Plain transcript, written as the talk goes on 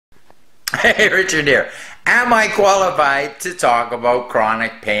Hey, Richard here. Am I qualified to talk about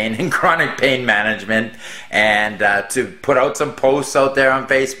chronic pain and chronic pain management and to put out some posts out there on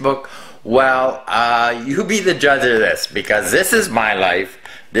Facebook? Well, you be the judge of this, because this is my life.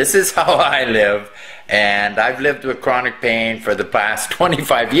 This is how I live. And I've lived with chronic pain for the past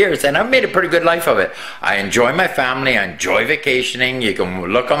 25 years, and I've made a pretty good life of it. I enjoy my family, I enjoy vacationing. You can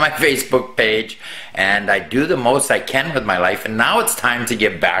look on my Facebook page, and I do the most I can with my life. And now it's time to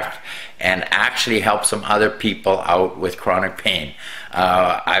give back and actually help some other people out with chronic pain.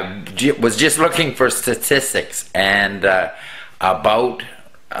 I was just looking for statistics and about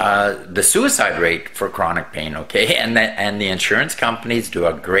the suicide rate for chronic pain, okay? And the insurance companies do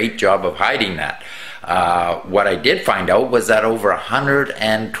a great job of hiding that. What I did find out was that over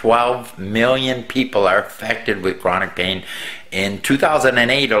 112 million people are affected with chronic pain in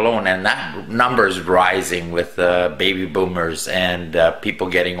 2008 alone, and that number is rising with baby boomers and people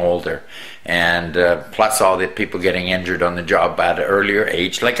getting older, and plus all the people getting injured on the job at an earlier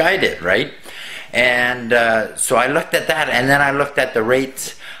age like I did, right? And so I looked at that, and then I looked at the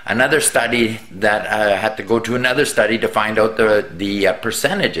rates. Another study that I had to go to another study to find out the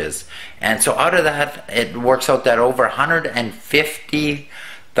percentages. And so out of that, it works out that over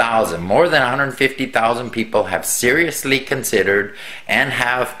 150,000, more than 150,000 people have seriously considered and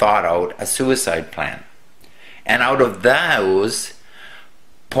have thought out a suicide plan. And out of those,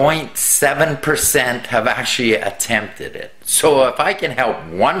 0.7% have actually attempted it. So if I can help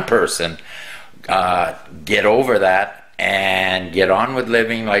one person get over that and get on with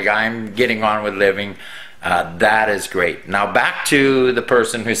living like I'm getting on with living, that is great. Now back to the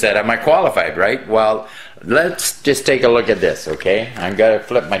person who said, am I qualified, right? Well, let's just take a look at this, okay? I'm going to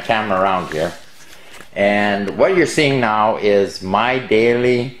flip my camera around here. And what you're seeing now is my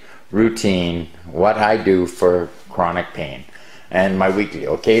daily routine, what I do for chronic pain, and my weekly,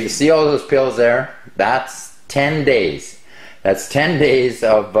 okay? To see all those pills there, that's 10 days. That's 10 days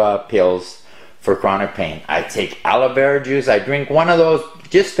of pills for chronic pain. I take aloe vera juice. I drink one of those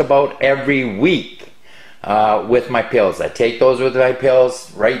just about every week with my pills. I take those with my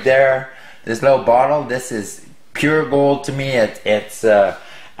pills right there. This little bottle, this is pure gold to me. It's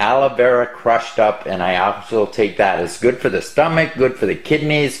aloe vera crushed up, and I also take that. It's good for the stomach, good for the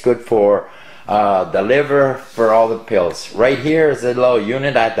kidneys, good for the liver, for all the pills. Right here is a little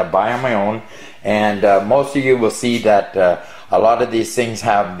unit I had to buy on my own, and most of you will see that a lot of these things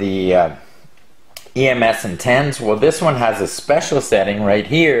have the EMS and 10s. Well, this one has a special setting right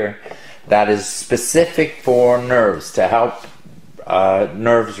here that is specific for nerves, to help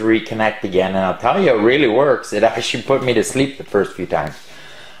nerves reconnect again. And I'll tell you, it really works. It actually put me to sleep the first few times.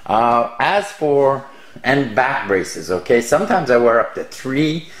 As for, and back braces, okay? Sometimes I wear up to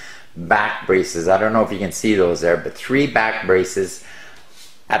 3 back braces. I don't know if you can see those there, but 3 back braces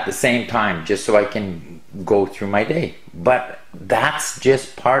at the same time, just so I can go through my day. But that's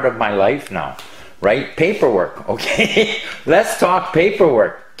just part of my life now. Right? Paperwork, okay? Let's talk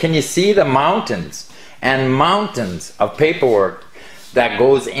paperwork. Can you see the mountains and mountains of paperwork that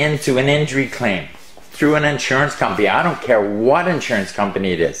goes into an injury claim through an insurance company? I don't care what insurance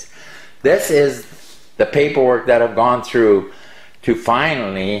company it is. This is the paperwork that I've gone through to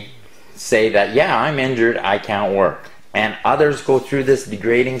finally say that, yeah, I'm injured, I can't work. And others go through this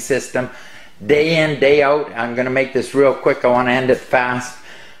degrading system day in, day out. I'm going to make this real quick. I want to end it fast.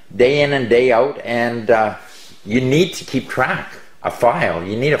 Day in and day out, and you need to keep track, a file.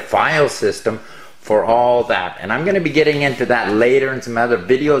 You need a file system for all that, and I'm going to be getting into that later in some other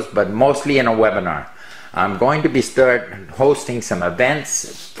videos, but mostly in a webinar. I'm going to be hosting some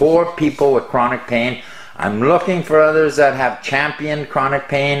events for people with chronic pain. I'm looking for others that have championed chronic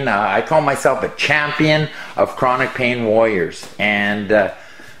pain. I call myself a champion of chronic pain warriors, and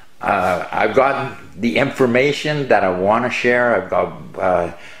I've got the information that I want to share. I've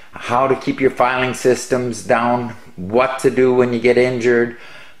got how to keep your filing systems down, what to do when you get injured,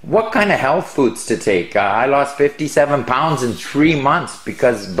 what kind of health foods to take. I lost 57 pounds in 3 months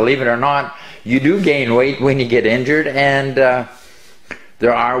because, believe it or not, you do gain weight when you get injured, and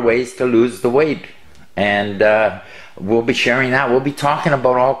there are ways to lose the weight. And we'll be sharing that. We'll be talking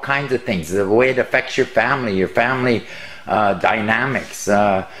about all kinds of things, the way it affects your family dynamics,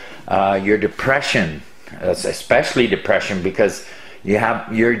 your depression, especially depression, because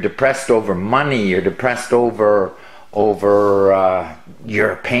you're depressed over money, you're depressed over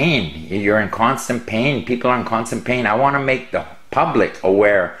your pain, you're in constant pain, people are in constant pain. I want to make the public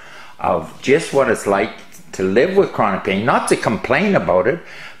aware of just what it's like to live with chronic pain, not to complain about it,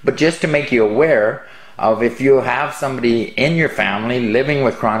 but just to make you aware of if you have somebody in your family living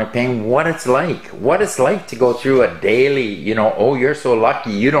with chronic pain, what it's like to go through a daily, you know, oh, you're so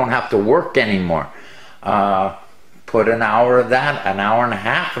lucky you don't have to work anymore. Put an hour of that, an hour and a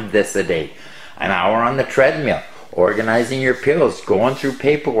half of this a day, an hour on the treadmill, organizing your pills, going through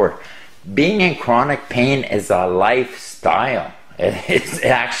paperwork. Being in chronic pain is a lifestyle. It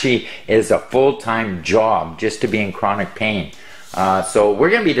actually is a full-time job just to be in chronic pain. So we're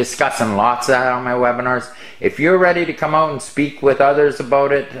going to be discussing lots of that on my webinars. If you're ready to come out and speak with others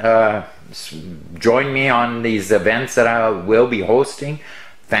about it, join me on these events that I will be hosting.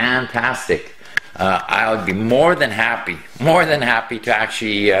 Fantastic. I'll be more than happy to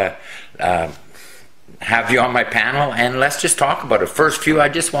actually have you on my panel, and let's just talk about it. First few, I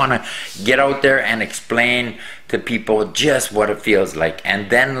just want to get out there and explain to people just what it feels like,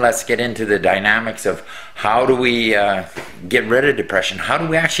 and then let's get into the dynamics of how do we get rid of depression, how do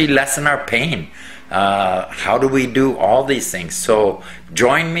we actually lessen our pain, how do we do all these things. So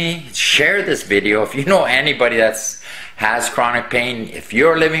join me, share this video. If you know anybody that's has chronic pain, if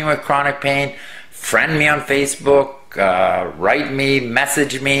you're living with chronic pain, friend me on Facebook, write me,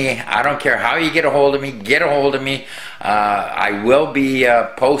 message me. I don't care how you get a hold of me, get a hold of me. I will be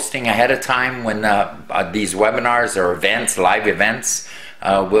posting ahead of time when these webinars or events, live events,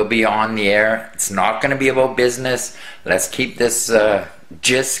 will be on the air. It's not going to be about business. Let's keep this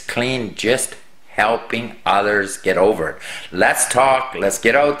just clean, just helping others get over it. Let's talk, let's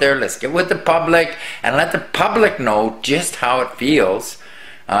get out there, let's get with the public, and let the public know just how it feels,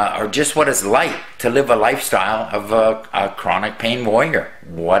 or just what it's like to live a lifestyle of a chronic pain warrior.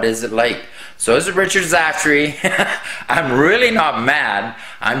 What is it like? So this is Richard Szachury. I'm really not mad.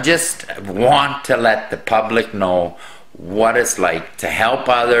 I'm just want to let the public know what it's like to help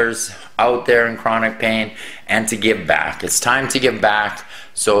others out there in chronic pain and to give back. It's time to give back.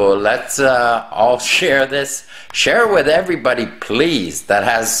 So let's all share this. Share with everybody, please, that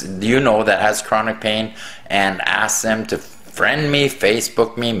has, that has chronic pain, and ask them to friend me,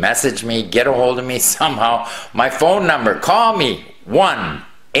 Facebook me, message me, get a hold of me somehow. My phone number, call me,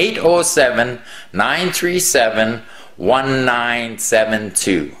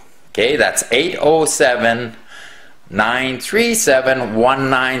 1-807-937-1972. Okay, that's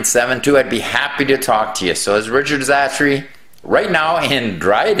 807-937-1972. I'd be happy to talk to you. So it's Richard Szachury, right now in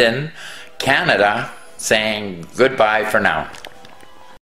Dryden, Canada, saying goodbye for now.